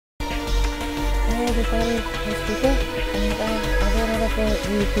everybody, it's Chica, and I got another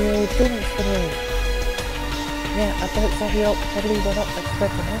review Duel today. Yeah, I thought some of you probably were not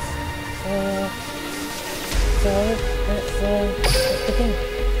expecting this, so let's begin.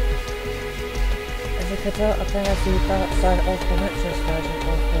 As you can tell, I'm playing as the dark side of the Nexus version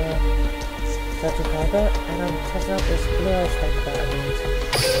of Seto Kaiba, and I'm testing out this blue eye stack that I made.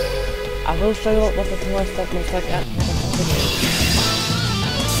 I will show you what the blue eye stack looks like at the end of the video.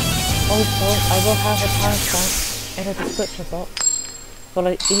 Also, I will have a timestamp in the description box for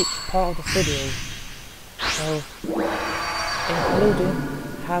each part of the video. So,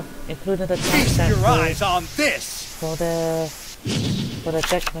 including the timestamp for the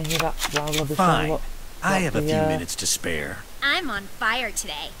deck menu that I will be showing. I have a few minutes to spare. I'm on fire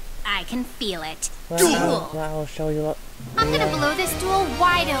today. I can feel it. Duel! I'll show you what. I'm gonna blow this duel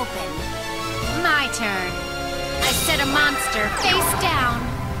wide open. My turn. I set a monster face down.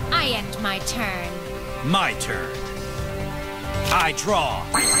 I end my turn. My turn. I draw.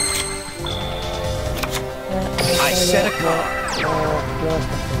 I set a card.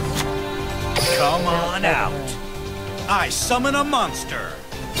 Come on out. I summon a monster.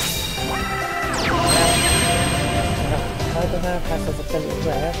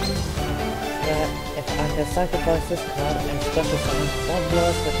 If I can sacrifice this card and special summon one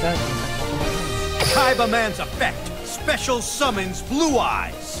blast the dragon. Kaiba Man's effect. Special summons Blue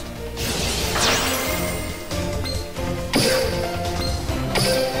Eyes.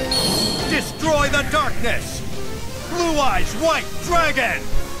 Destroy the darkness. Blue Eyes White Dragon.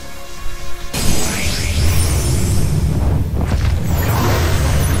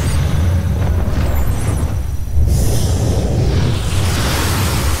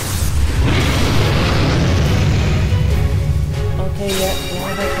 Okay, yeah,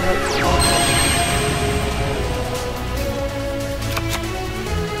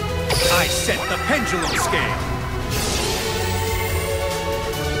 I set the pendulum scale.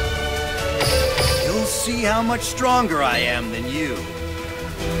 You'll see how much stronger I am than you.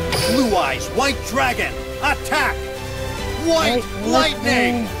 Blue Eyes White Dragon, attack! White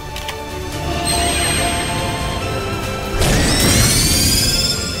Lightning!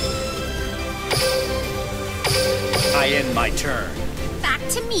 I end my turn. Back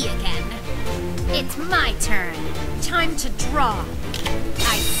to me again. It's my turn. Time to draw.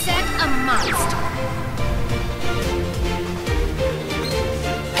 I set a monster.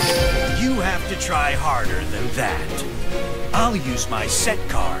 You have to try harder than that. I'll use my set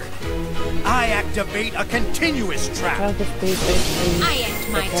card. I activate a continuous trap. I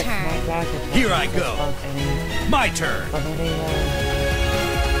end my turn. Here I go. My turn.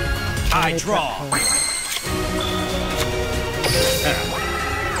 I draw.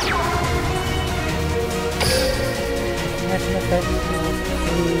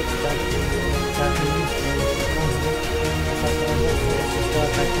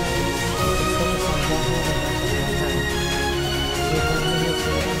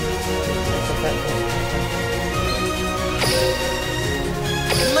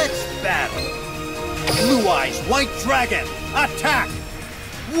 Let's battle. Blue Eyes White Dragon, attack!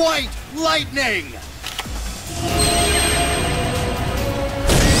 White Lightning!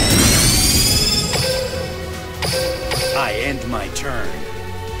 I end my turn.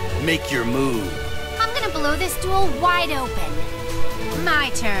 Make your move. I'm gonna blow this duel wide open. My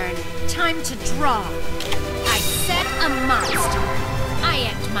turn. Time to draw. I set a monster. I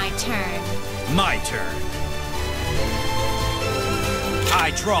end my turn. My turn.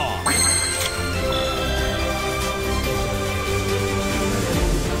 I draw.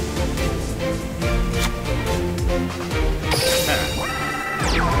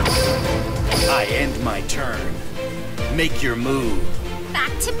 I end my turn. Make your move.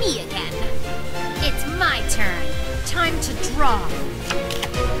 Back to me again. It's my turn. Time to draw.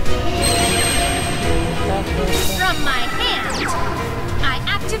 From my hand, I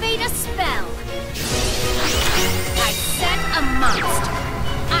activate a spell. I set a monster.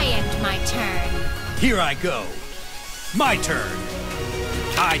 I end my turn. Here I go. My turn.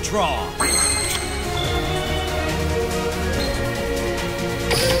 I draw.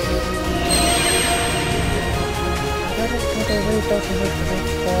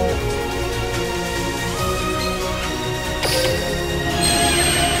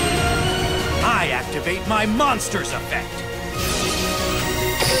 I activate my monster's effect.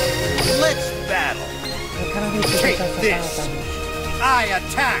 Let's battle. Take this. I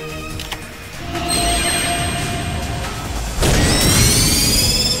attack.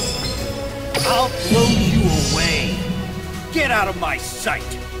 I'll blow you away. Get out of my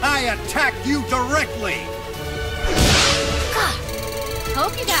sight. I attack you directly.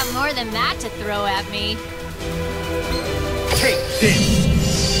 Hope you got more than that to throw at me. Take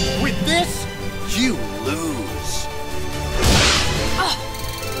this! With this, you lose. Oh,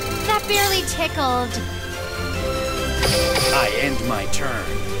 that barely tickled. I end my turn.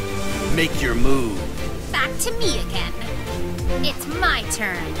 Make your move. Back to me again. It's my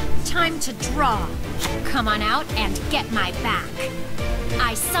turn. Time to draw. Come on out and get my back.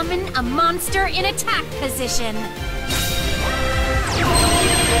 I summon a monster in attack position.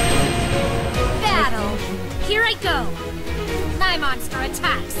 Battle. Here I go. My monster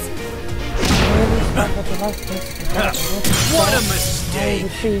attacks. What a mistake!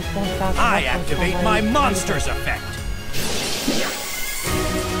 I activate my monster's effect.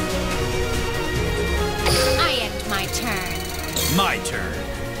 I end my turn. My turn.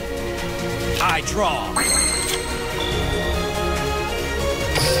 I draw.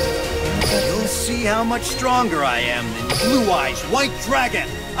 You'll see how much stronger I am than Blue Eyes White Dragon.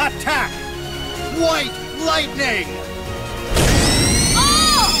 Attack! White Lightning!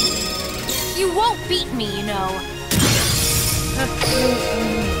 Oh! You won't beat me, you know.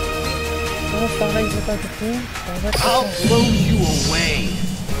 I'll blow you away.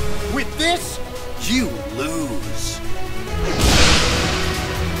 With this, you lose.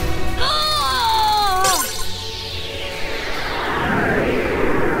 Oh!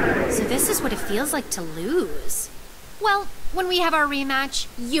 So this is what it feels like to lose. Well, when we have our rematch,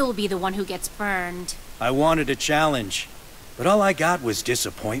 you'll be the one who gets burned. I wanted a challenge, but all I got was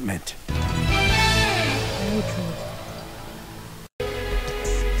disappointment.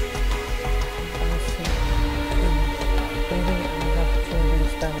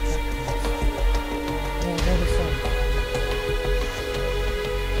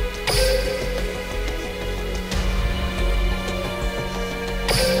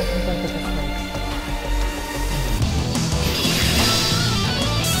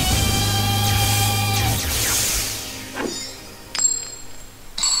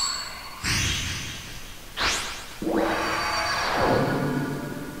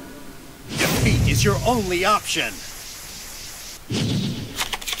 Defeat is your only option.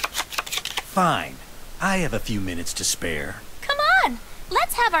 Fine. I have a few minutes to spare. Come on!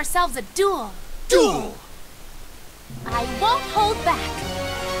 Let's have ourselves a duel. Duel! I won't hold back.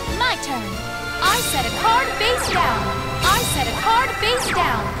 My turn. I set a card face down. I set a card face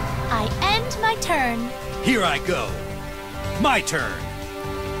down. I end my turn. Here I go. My turn.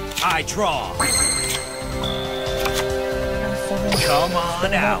 I draw. Come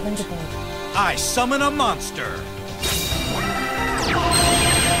on out. I summon a monster.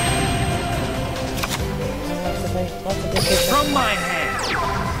 From my hand,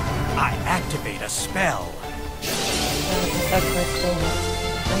 I activate a spell.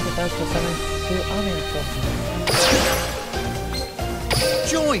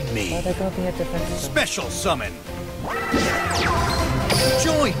 Join me. Special summon.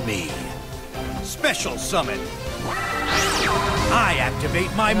 Join me. Special summon. I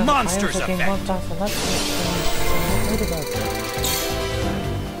activate my monster's effect.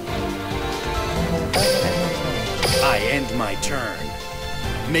 I end my turn.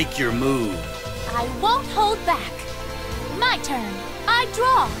 Make your move. I won't hold back. My turn. I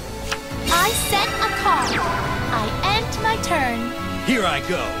draw. I set a card. I end my turn. Here I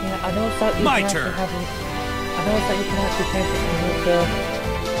go. My turn.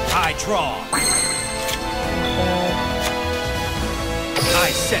 I draw. I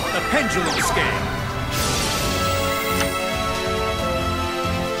set the pendulum scale.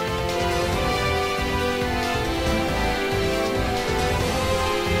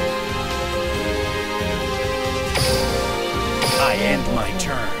 I end my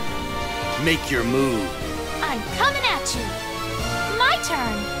turn. Make your move. I'm coming at you. My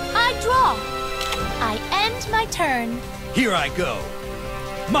turn. I draw. I end my turn. Here I go.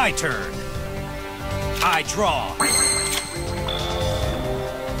 My turn. I draw.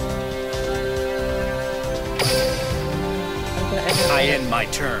 I end my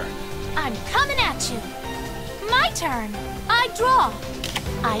turn. I'm coming at you. My turn. I draw.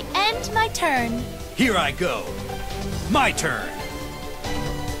 I end my turn. Here I go. My turn.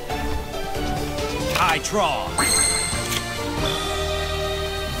 I draw.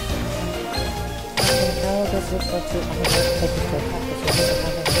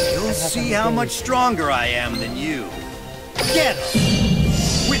 You'll see how much stronger I am than you. Get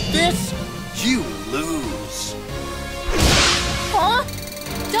him! With this, you lose. Huh?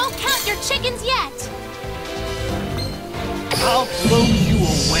 Don't count your chickens yet! I'll blow you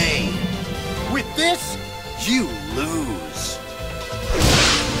away. With this, you lose.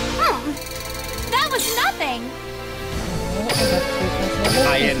 That was nothing!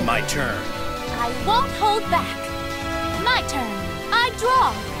 I end my turn. I won't hold back. My turn. I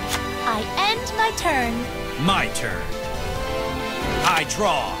draw. I end my turn. My turn. I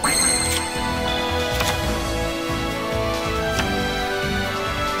draw.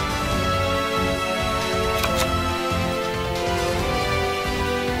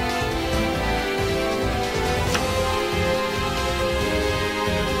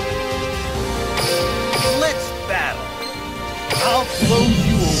 Let's battle. I'll blow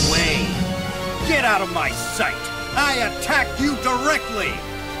you away. Get out of my sight. I attack you directly.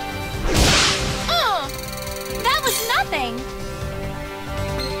 That was nothing.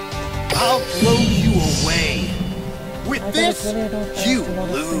 I'll blow you away. With this, you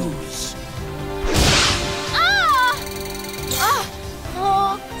lose.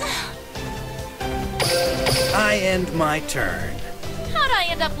 I end my turn. How'd I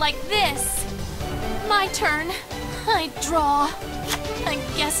end up like this? My turn. I draw. I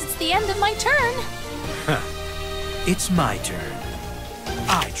guess it's the end of my turn. Huh. It's my turn.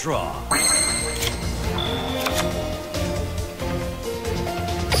 I draw.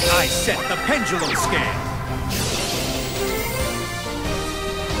 I set the pendulum scan.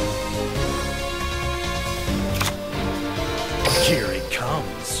 Here it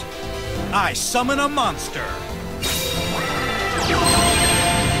comes. I summon a monster.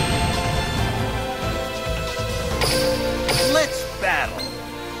 Let's battle.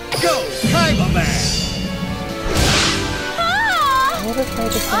 Go, Kaiba Man! Never try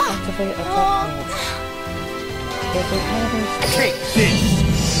to activate attack mode. Take this!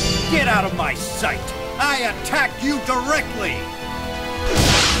 Get out of my sight! I attack you directly!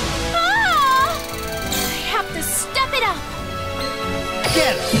 I have to step it up!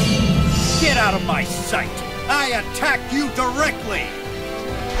 Get him! Get out of my sight! I attack you directly!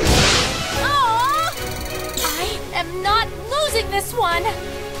 I am not losing this one!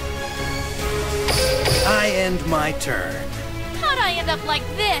 I end my turn. How'd I end up like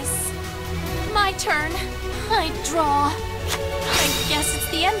this? My turn. I draw. I guess it's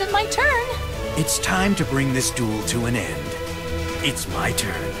the end of my turn. It's time to bring this duel to an end. It's my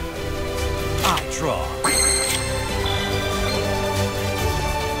turn. I draw.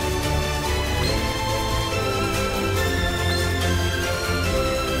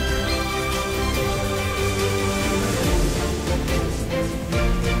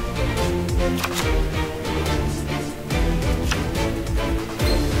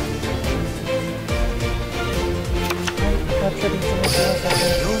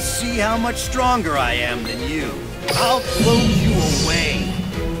 You'll see how much stronger I am than you. I'll blow you away.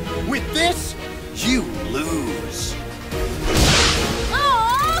 With this, you lose.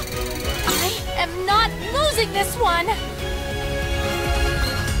 I am not losing this one.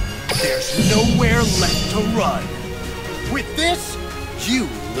 There's nowhere left to run. With this, you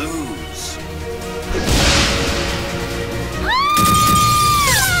lose.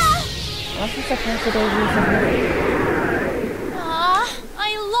 Wasn't supposed to be using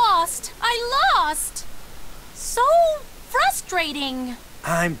I lost! So frustrating!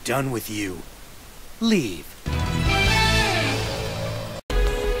 I'm done with you. Leave.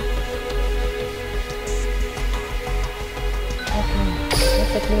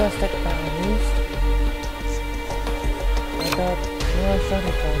 What's the newest deck that I used? I got Duel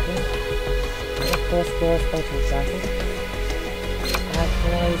Shadow Dragon, and of course Duel's Photo Dragon. I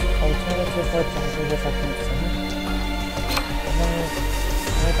played Alternative for Dragon with a Pink Summon. And then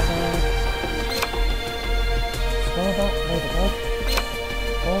I got Snowball Ladybug,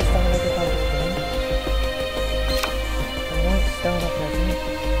 All Star Ladybug Queen, and White Stone of Legend,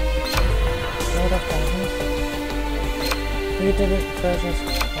 Sword of Dragons, 3 different versions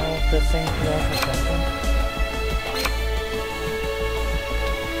of the same Duel Dragon.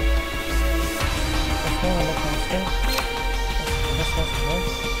 It's more on the constant. This was the one,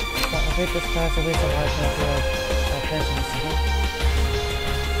 but I think this guy's the reason why I can't do a version of it.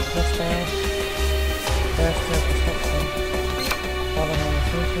 This bad. There's the destruction.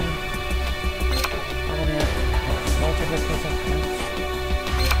 Colonization. Multiplication of points.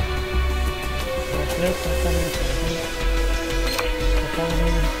 There's no concerning ability. The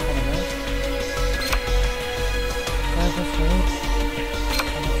following element. Driver's Speed.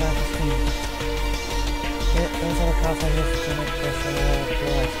 And the Driver's Speed. Those are the cards I use to make this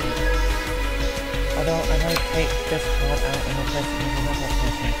Duel Speed. Although I might take this card out and replace it with another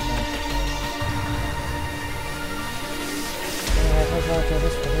person card. Anyway, I hope you all enjoyed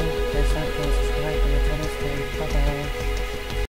this video. Please like, subscribe, and the channel. Bye bye.